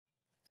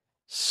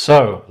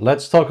So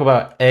let's talk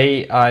about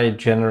AI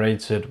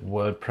generated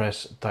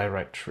WordPress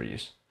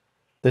directories.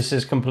 This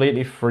is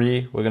completely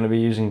free. We're going to be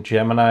using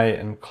Gemini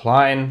and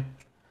Klein.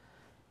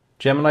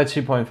 Gemini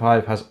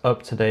 2.5 has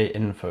up-to-date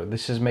info.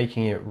 This is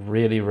making it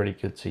really, really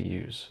good to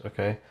use.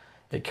 Okay,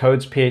 it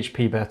codes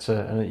PHP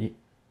better,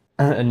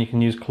 and you can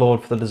use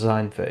Claude for the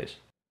design phase.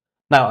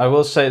 Now, I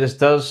will say this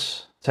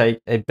does take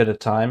a bit of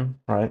time,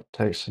 right?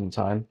 Takes some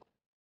time,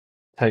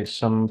 takes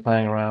some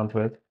playing around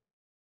with.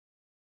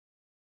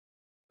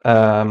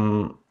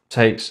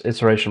 Takes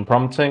iteration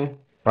prompting,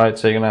 right?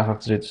 So you're gonna have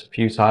to do this a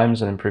few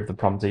times and improve the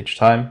prompt each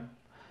time.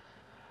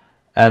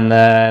 And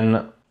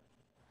then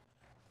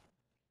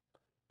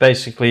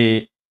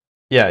basically,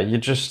 yeah, you're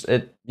just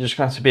gonna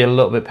have to be a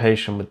little bit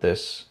patient with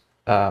this,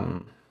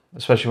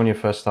 especially when you're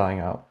first starting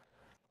out.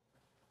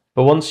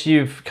 But once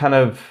you've kind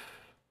of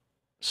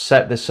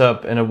set this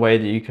up in a way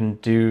that you can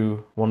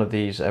do one of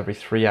these every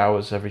 3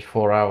 hours, every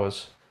 4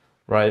 hours,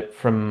 right?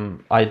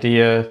 From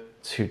idea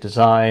to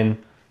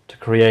design to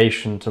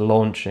creation to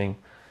launching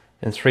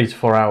in 3 to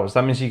 4 hours.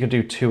 That means you could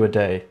do 2 a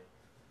day,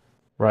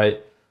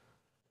 right?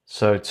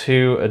 So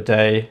 2 a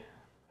day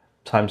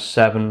times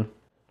 7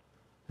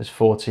 is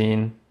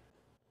 14,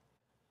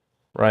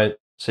 right?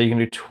 So you can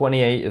do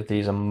 28 of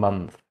these a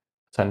month,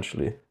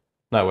 potentially.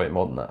 No, wait,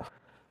 more than that.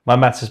 My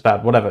maths is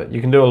bad, whatever.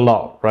 You can do a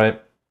lot,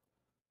 right?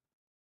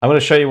 I'm going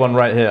to show you one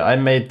right here. I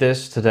made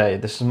this today.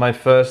 This is my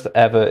first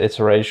ever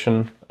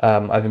iteration.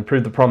 I've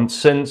improved the prompt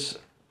since.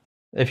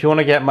 If you want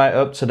to get my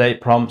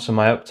up-to-date prompts and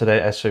my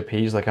up-to-date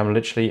SOPs, like I'm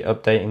literally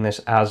updating this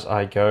as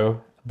I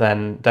go,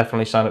 then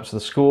definitely sign up to the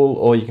Skool,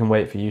 or you can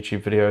wait for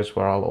YouTube videos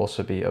where I'll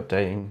also be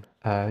updating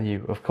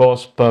you, of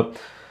course. But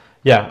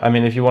yeah, I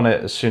mean, if you want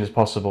it as soon as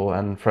possible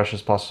and fresh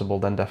as possible,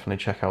 then definitely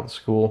check out the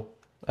Skool.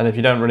 And if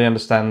you don't really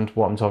understand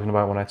what I'm talking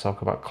about when I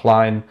talk about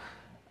Klein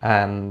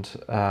and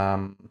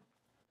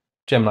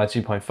Gemini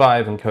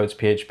 2.5 and codes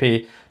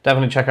PHP,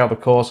 definitely check out the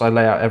course. I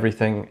lay out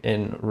everything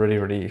in really,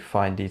 really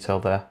fine detail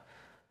there.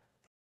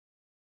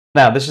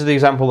 Now, this is the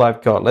example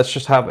I've got. Let's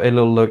just have a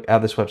little look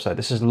at this website.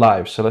 This is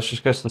live, so let's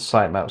just go to the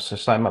sitemap. So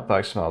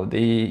sitemap.xml.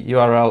 The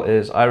URL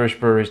is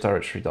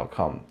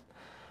irishbreweries.directory.com.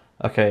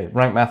 Okay,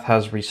 rank math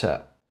has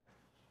reset.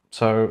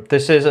 So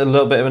this is a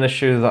little bit of an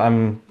issue that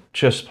I'm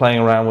just playing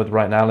around with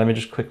right now. Let me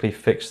just quickly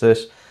fix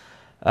this.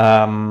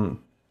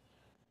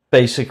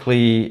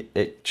 Basically,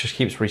 it just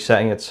keeps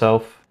resetting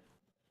itself.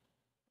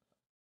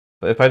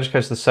 But if I just go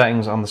to the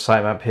settings on the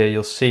sitemap here,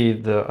 you'll see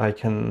that I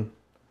can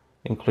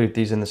include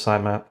these in the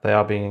sitemap. They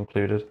are being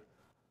included.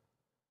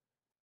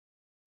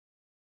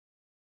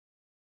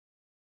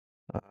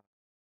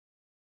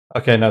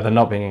 Okay, no, they're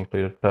not being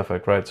included.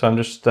 Perfect, right. So I'm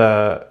just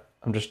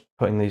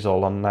putting these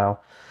all on now.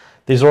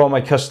 These are all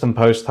my custom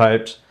post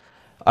types.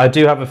 I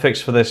do have a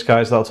fix for this,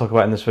 guys, that I'll talk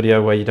about in this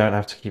video where you don't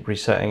have to keep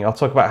resetting. I'll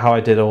talk about how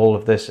I did all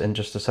of this in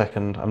just a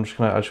second. I just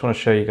want to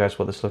show you guys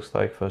what this looks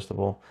like first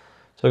of all.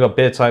 So I've got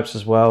beer types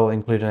as well,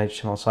 including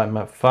HTML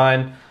sitemap.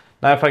 Fine.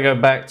 Now if I go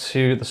back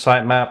to the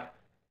sitemap,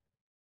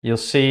 you'll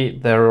see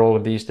there are all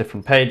of these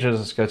different pages.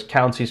 Let's go to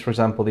counties, for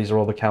example. These are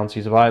all the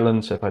counties of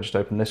Ireland. So if I just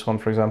open this one,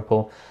 for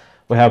example,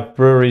 we have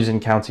breweries in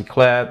County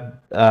Clare.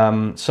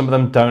 Some of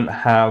them don't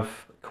have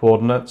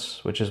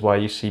coordinates, which is why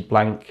you see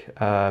blank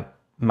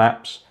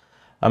maps.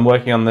 I'm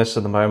working on this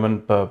at the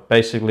moment, but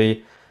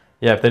basically,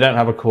 yeah, if they don't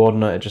have a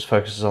coordinate, it just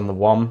focuses on the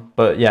one.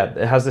 But yeah,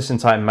 it has this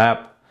entire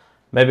map.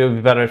 Maybe it would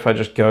be better if I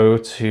just go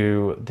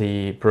to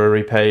the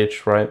brewery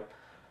page, right?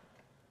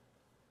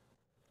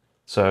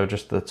 So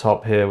just at the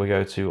top here, we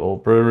go to all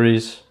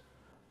breweries.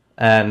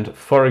 And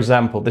for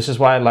example, this is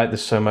why I like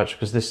this so much,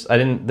 because this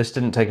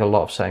didn't take a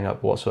lot of setting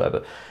up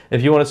whatsoever.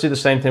 If you want to do the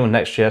same thing with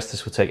Next.js,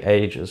 this would take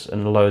ages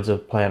and loads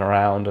of playing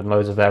around and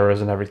loads of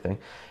errors and everything.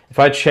 If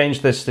I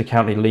change this to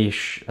County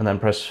Leash and then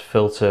press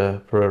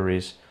filter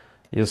breweries,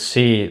 you'll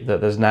see that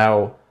there's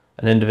now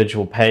an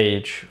individual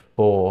page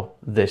for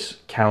this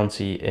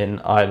county in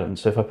Ireland.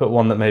 So if I put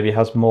one that maybe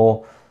has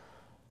more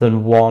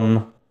than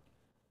one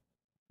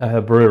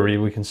brewery,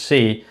 we can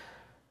see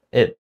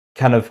it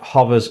kind of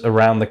hovers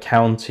around the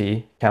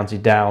county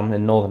down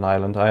in Northern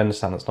Ireland. I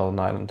understand it's Northern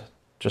Ireland.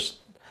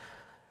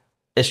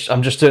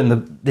 I'm just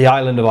doing the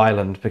island of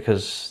Ireland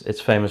because it's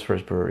famous for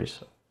its breweries.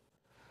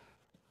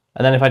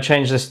 And then if I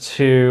change this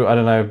to, I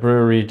don't know,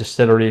 brewery,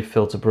 distillery,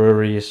 filter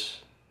breweries,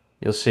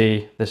 you'll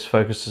see this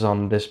focuses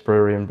on this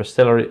brewery and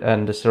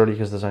distillery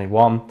because there's only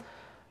one.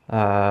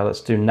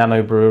 Let's do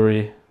nano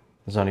brewery.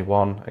 There's only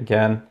one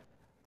again.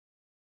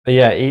 But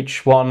yeah,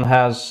 each one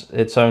has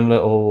its own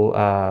little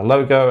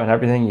logo and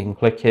everything. You can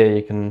click here.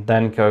 You can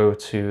then go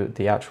to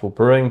the actual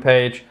brewing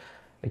page.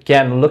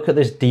 Again, look at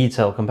this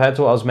detail compared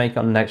to what I was making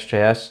on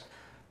Next.js.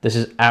 This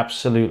is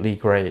absolutely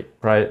great,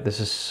 right? This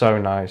is so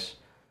nice.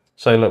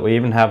 So look, we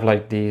even have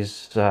like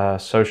these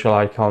social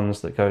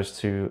icons that goes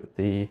to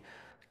the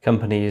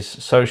company's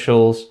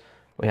socials.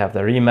 We have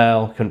their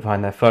email. Couldn't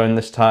find their phone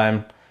this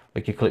time.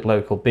 We could click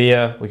local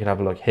beer. We could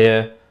have a look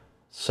here.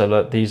 So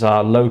look, these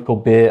are local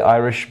beer,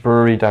 Irish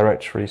brewery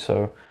directory.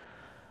 So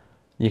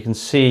you can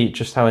see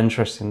just how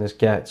interesting this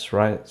gets,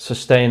 right?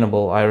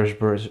 Sustainable Irish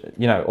breweries,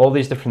 you know, all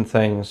these different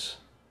things.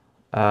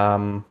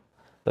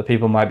 that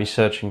people might be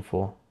searching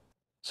for.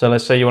 So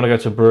let's say you want to go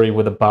to a brewery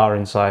with a bar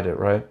inside it,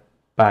 right?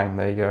 Bang,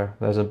 there you go.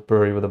 There's a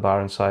brewery with a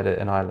bar inside it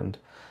in Ireland.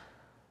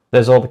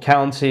 There's all the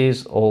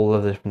counties, all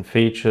the different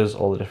features,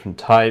 all the different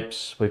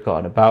types. We've got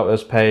an About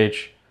Us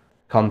page,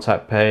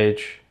 contact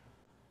page.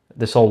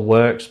 This all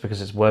works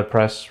because it's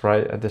WordPress,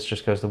 right? This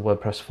just goes to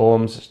WordPress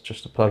forms. It's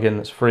just a plugin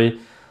that's free.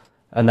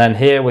 And then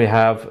here we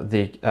have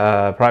the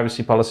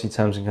privacy policy,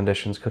 terms and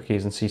conditions,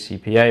 cookies, and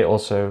CCPA,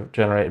 also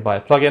generated by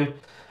a plugin.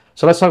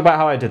 So let's talk about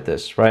how I did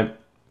this, right?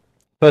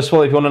 First of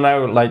all, if you want to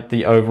know like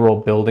the overall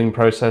building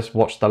process,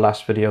 watch the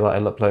last video that I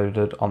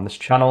uploaded on this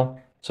channel.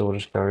 So we'll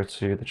just go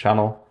to the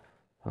channel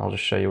and I'll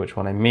just show you which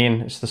one I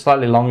mean. It's the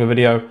slightly longer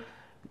video.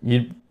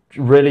 You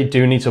really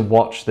do need to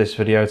watch this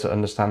video to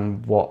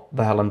understand what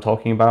the hell I'm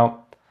talking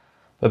about.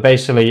 But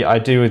basically, I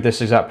do this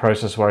exact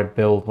process where I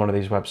build one of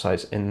these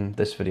websites in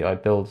this video. I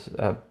build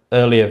an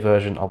earlier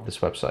version of this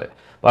website.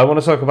 But I want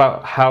to talk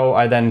about how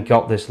I then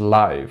got this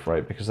live,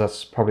 right? Because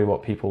that's probably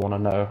what people want to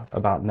know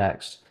about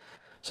next.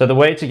 So the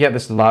way to get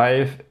this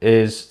live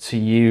is to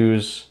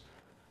use,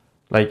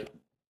 like,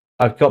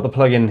 I've got the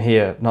plugin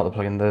here, not the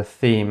plugin, the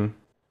theme.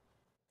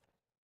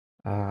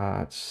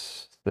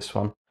 It's this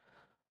one.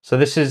 So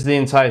this is the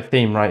entire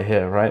theme right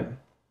here, right?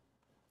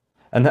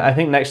 And I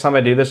think next time I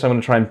do this, I'm going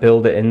to try and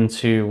build it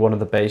into one of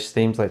the base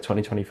themes, like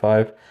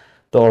 2025,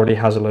 that already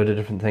has a load of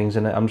different things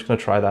in it. I'm just going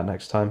to try that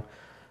next time.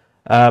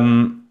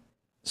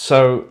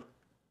 So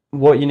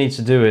what you need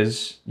to do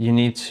is you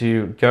need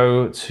to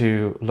go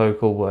to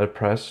local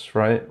WordPress,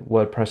 right?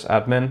 WordPress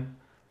admin,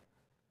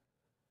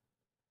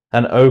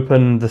 and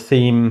open the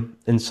theme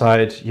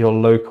inside your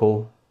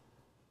local,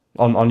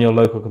 on your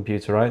local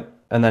computer, right?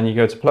 And then you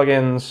go to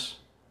plugins,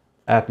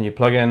 add new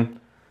plugin,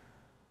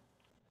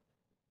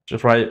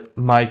 just write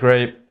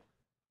migrate,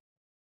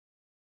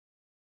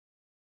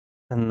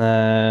 and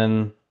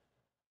then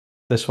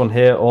this one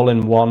here, all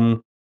in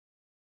one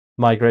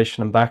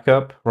migration and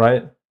backup,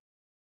 right?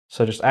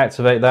 So just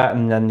activate that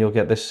and then you'll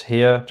get this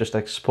here, just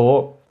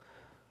export,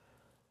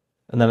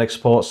 and then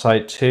export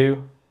site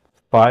to,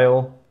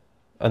 file,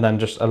 and then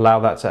just allow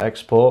that to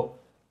export.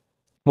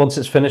 Once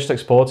it's finished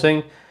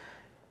exporting,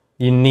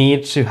 you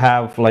need to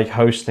have like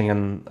hosting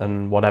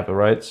and whatever,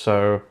 right?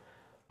 So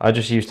I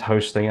just used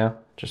Hostinger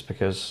just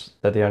because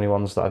they're the only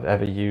ones that I've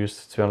ever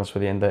used, to be honest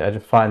with you, and I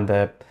find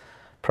their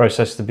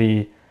process to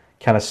be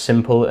kind of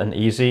simple and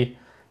easy.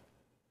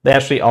 They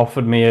actually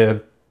offered me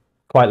a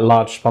quite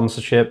large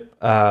sponsorship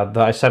that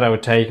I said I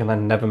would take and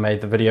then never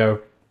made the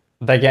video.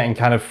 They're getting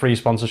kind of free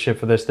sponsorship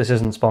for this. This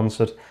isn't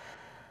sponsored.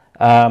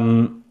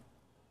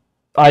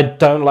 I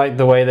don't like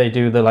the way they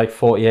do the like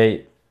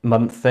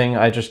 48-month thing.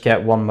 I just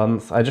get 1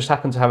 month. I just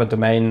happen to have a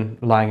domain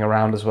lying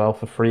around as well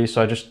for free,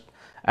 so I just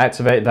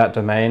activate that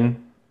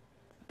domain,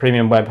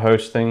 premium web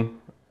hosting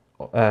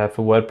for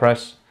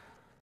WordPress.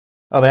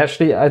 Oh,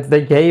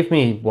 they gave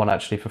me one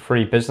actually for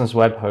free, business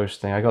web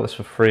hosting. I got this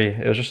for free.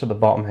 It was just at the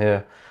bottom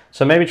here.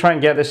 So maybe try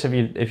and get this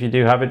if you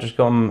do have it. Just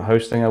go on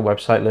hosting a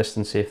website list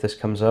and see if this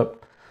comes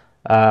up.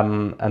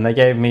 And they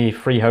gave me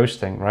free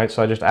hosting, right?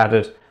 So I just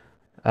added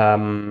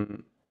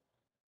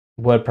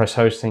WordPress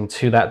hosting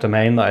to that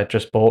domain that I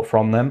just bought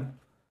from them.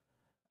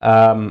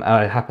 And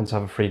I happen to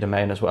have a free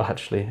domain as well,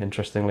 actually,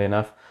 interestingly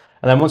enough.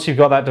 And then once you've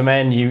got that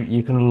domain,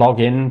 you can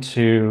log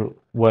into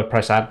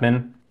WordPress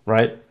admin,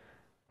 right,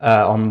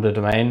 on the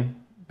domain,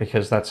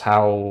 because that's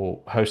how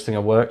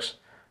Hostinger works.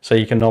 So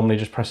you can normally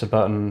just press a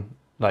button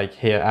like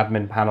here,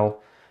 admin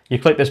panel. You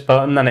click this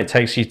button, then it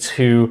takes you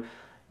to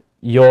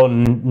your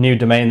new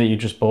domain that you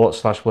just bought /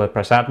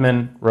 WordPress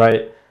admin,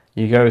 right?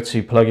 You go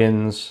to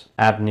plugins,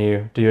 add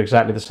new, do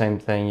exactly the same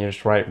thing. You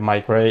just write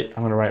migrate.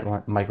 I'm going to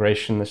write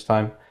migration this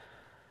time.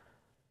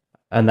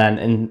 And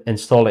then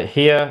install it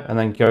here, and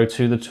then go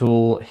to the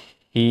tool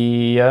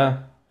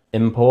here,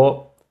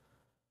 import,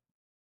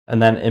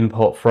 and then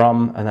import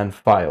from, and then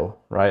file,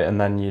 right? And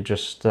then you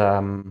just,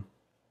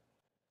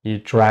 you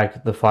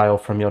drag the file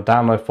from your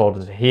download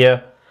folder to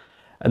here.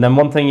 And then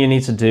one thing you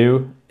need to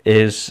do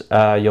is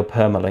your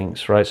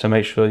permalinks, right? So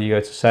make sure you go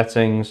to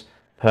settings,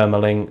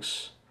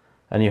 permalinks,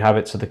 and you have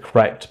it to the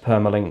correct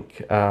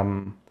permalink,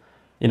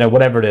 you know,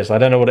 whatever it is. I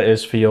don't know what it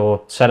is for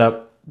your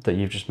setup that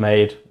you've just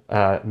made.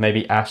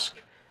 Maybe ask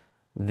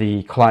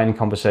the client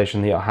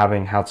conversation that you're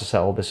having how to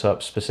set all this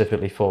up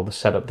specifically for the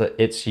setup that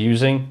it's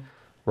using,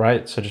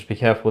 right? So just be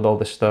careful with all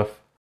this stuff.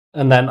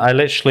 And then I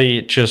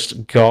literally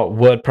just got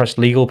WordPress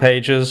legal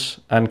pages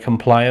and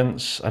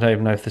compliance. I don't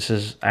even know if this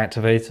is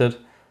activated.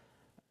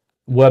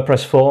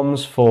 WordPress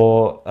forms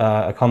for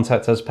a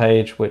contact us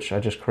page, which I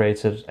just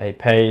created a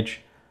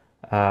page,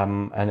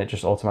 and it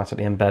just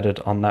automatically embedded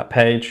on that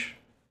page.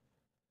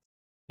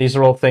 These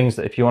are all things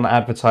that if you want to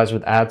advertise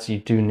with ads, you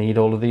do need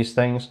all of these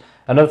things.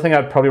 Another thing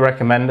I'd probably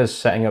recommend is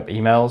setting up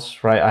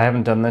emails, right? I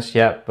haven't done this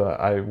yet, but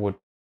I would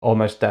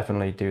almost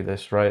definitely do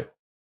this, right?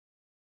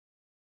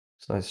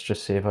 So let's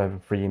just see if I have a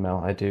free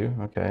email. I do.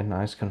 Okay,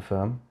 nice,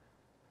 confirm.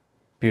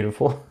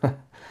 Beautiful.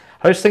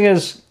 Hosting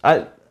is,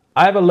 I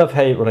have a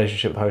love-hate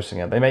relationship with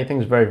Hostinger. They make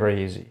things very,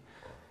 very easy.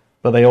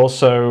 But they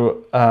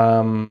also,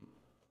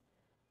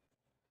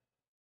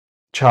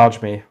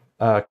 charge me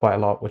quite a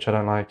lot, which I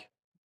don't like.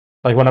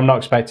 Like when I'm not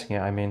expecting it,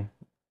 I mean.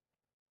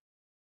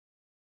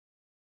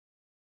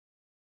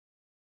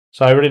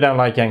 So I really don't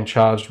like getting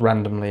charged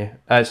randomly.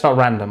 It's not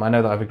random. I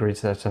know that I've agreed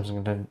to their terms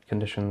and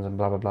conditions and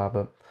blah, blah, blah,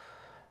 but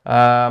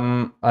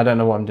I don't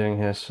know what I'm doing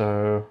here.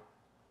 So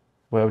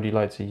where would you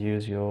like to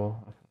use your,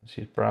 let's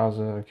use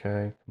browser.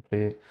 Okay,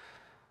 complete.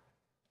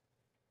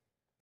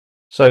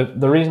 So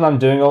the reason I'm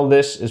doing all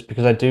this is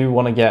because I do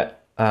want to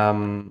get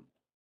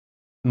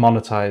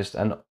monetized,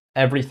 and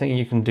everything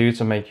you can do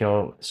to make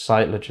your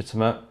site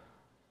legitimate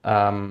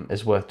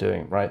is worth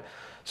doing, right?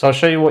 So I'll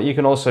show you what you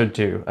can also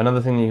do.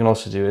 Another thing that you can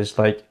also do is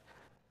like,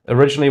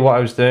 originally what I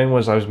was doing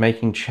was I was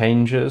making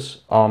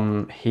changes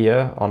on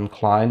here on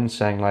Klein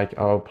saying like,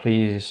 oh,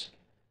 please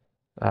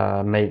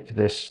make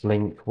this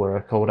link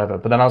work or whatever.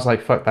 But then I was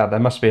like, fuck that, there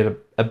must be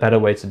a better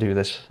way to do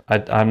this.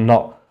 I'm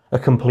not a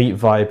complete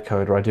vibe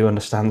coder. I do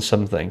understand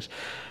some things.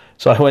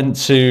 So I went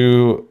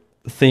to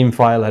theme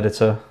file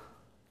editor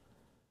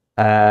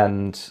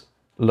and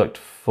looked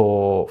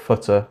for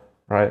footer,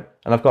 right?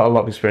 And I've got a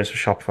lot of experience with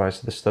Shopify,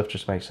 so this stuff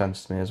just makes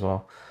sense to me as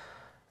well.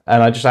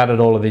 And I just added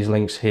all of these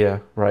links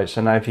here, right?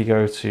 So now if you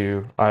go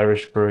to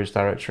Irish Breweries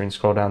directory and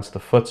scroll down to the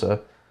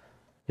footer,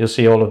 you'll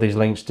see all of these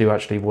links do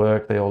actually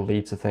work. They all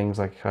lead to things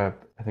like I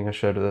think I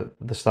showed at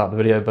the start of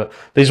the video, but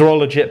these are all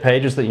legit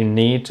pages that you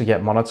need to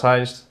get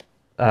monetized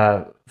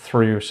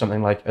through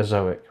something like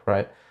Azoic,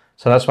 right?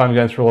 So that's why I'm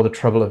going through all the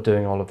trouble of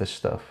doing all of this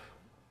stuff.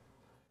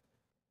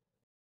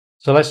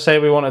 So let's say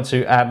we wanted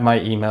to add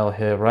my email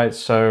here, right?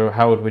 So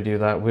how would we do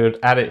that? We would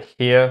add it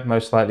here,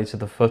 most likely to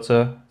the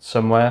footer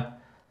somewhere.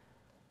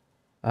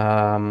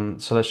 So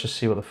let's just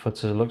see what the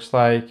footer looks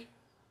like.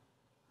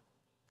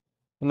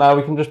 Now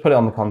we can just put it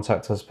on the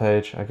contact us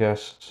page, I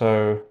guess.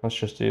 So let's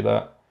just do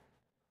that.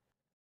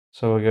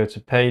 So we'll go to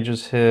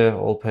pages here,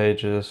 all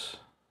pages,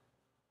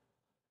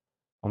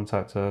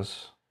 contact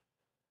us.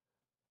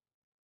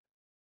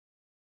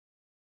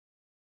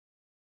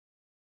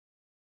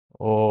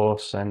 Or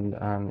send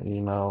an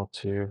email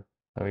to,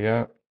 there we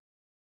go.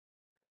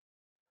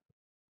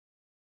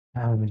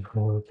 And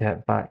we'll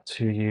get back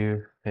to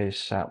you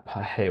ASAP.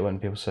 I hate when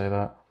people say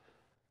that.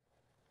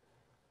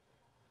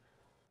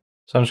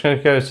 So I'm just going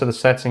to go to the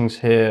settings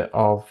here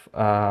of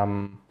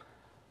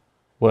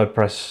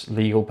WordPress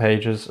legal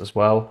pages as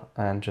well,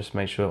 and just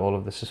make sure all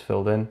of this is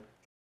filled in.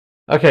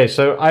 Okay,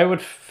 so I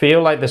would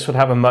feel like this would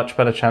have a much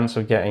better chance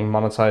of getting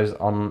monetized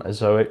on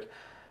Azoic.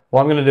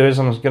 What I'm going to do is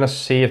I'm going to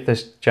see if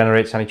this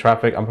generates any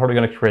traffic. I'm probably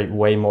going to create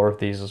way more of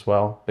these as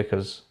well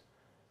because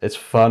it's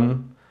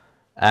fun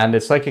and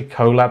it's like a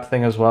collab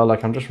thing as well.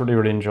 Like I'm just really,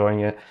 really enjoying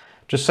it.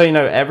 Just so you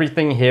know,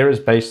 everything here is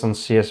based on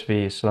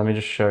CSVs. So let me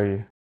just show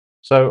you.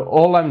 So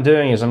all I'm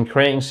doing is I'm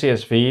creating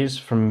CSVs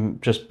from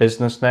just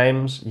business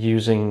names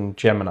using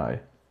Gemini,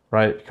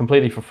 right?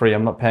 Completely for free.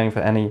 I'm not paying for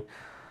any.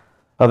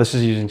 Oh, this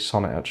is using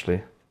Sonnet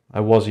actually.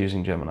 I was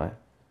using Gemini.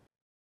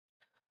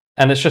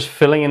 And it's just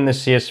filling in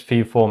this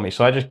CSV for me.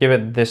 So I just give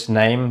it this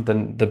name,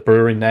 the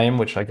brewery name,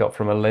 which I got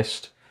from a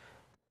list.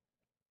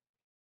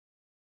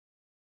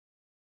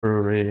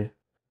 Brewery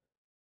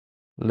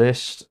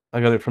list.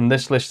 I got it from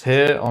this list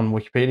here on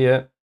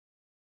Wikipedia.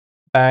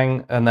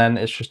 Bang. And then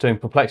it's just doing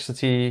Brave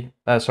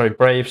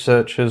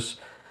searches.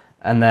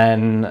 And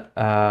then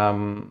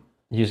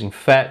using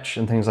fetch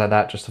and things like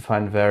that just to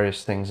find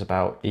various things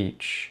about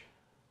each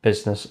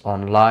business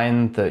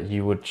online that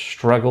you would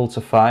struggle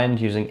to find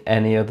using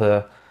any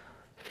other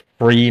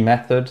free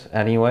method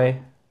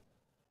anyway.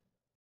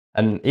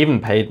 And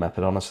even paid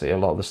method, honestly, a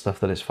lot of the stuff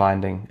that it's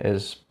finding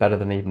is better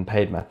than even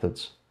paid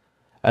methods.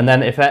 And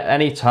then if at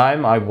any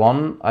time I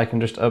want, I can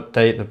just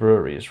update the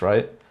breweries,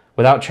 right?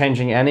 Without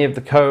changing any of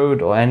the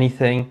code or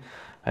anything.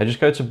 I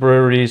just go to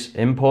breweries,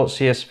 import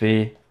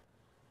CSV,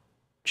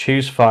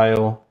 choose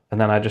file,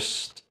 and then I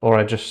just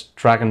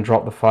drag and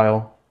drop the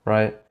file,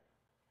 right?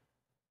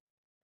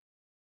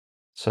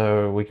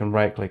 So we can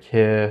right click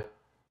here,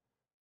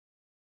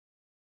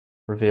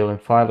 reveal in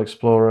File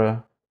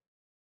Explorer.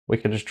 We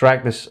can just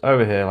drag this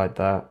over here like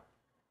that.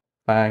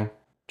 Bang,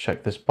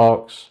 check this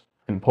box,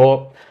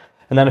 import.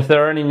 And then if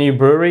there are any new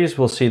breweries,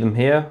 we'll see them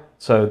here.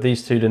 So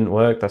these two didn't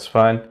work, that's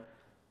fine.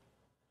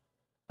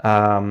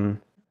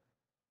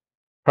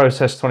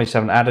 Process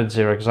 27 added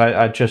 0 because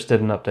I just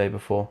did an update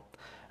before.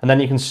 And then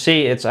you can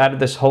see it's added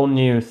this whole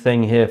new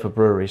thing here for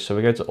breweries. So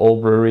we go to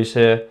all breweries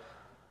here.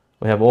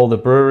 We have all the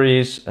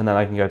breweries, and then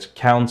I can go to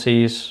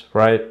counties,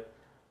 right?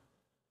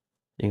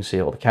 You can see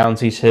all the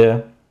counties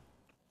here.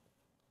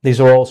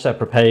 These are all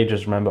separate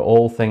pages, remember,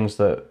 all things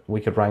that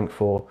we could rank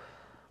for.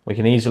 We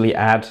can easily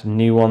add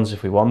new ones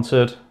if we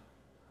wanted.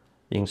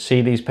 You can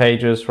see these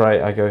pages,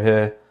 right? I go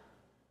here.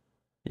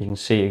 You can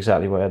see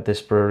exactly where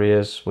this brewery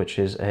is, which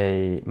is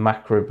a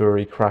macro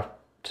brewery, craft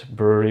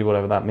brewery,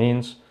 whatever that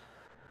means.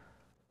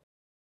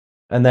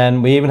 And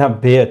then we even have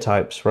beer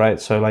types,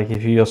 right? So like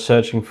if you're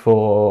searching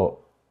for,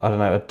 I don't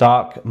know, a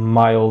dark,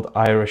 mild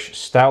Irish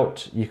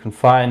stout, you can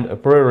find a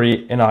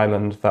brewery in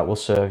Ireland that will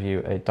serve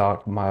you a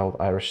dark, mild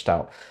Irish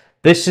stout.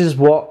 This is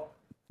what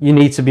you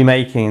need to be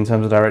making in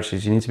terms of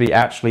directories. You need to be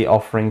actually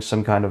offering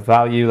some kind of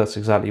value. That's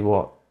exactly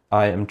what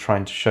I am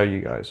trying to show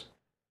you guys.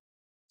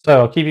 So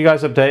I'll keep you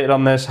guys updated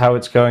on this, how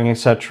it's going,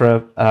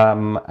 etc.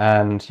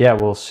 And yeah,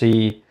 we'll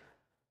see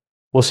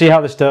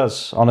how this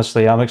does.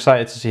 Honestly, I'm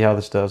excited to see how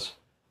this does.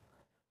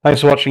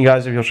 Thanks for watching,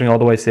 guys. If you're watching all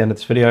the way to the end of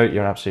this video,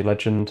 you're an absolute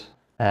legend.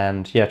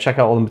 And yeah, check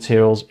out all the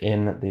materials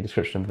in the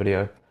description of the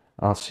video.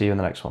 I'll see you in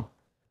the next one.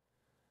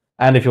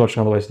 And if you're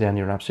watching all the way to the end,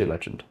 you're an absolute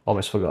legend.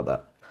 Almost forgot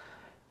that.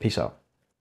 Peace out.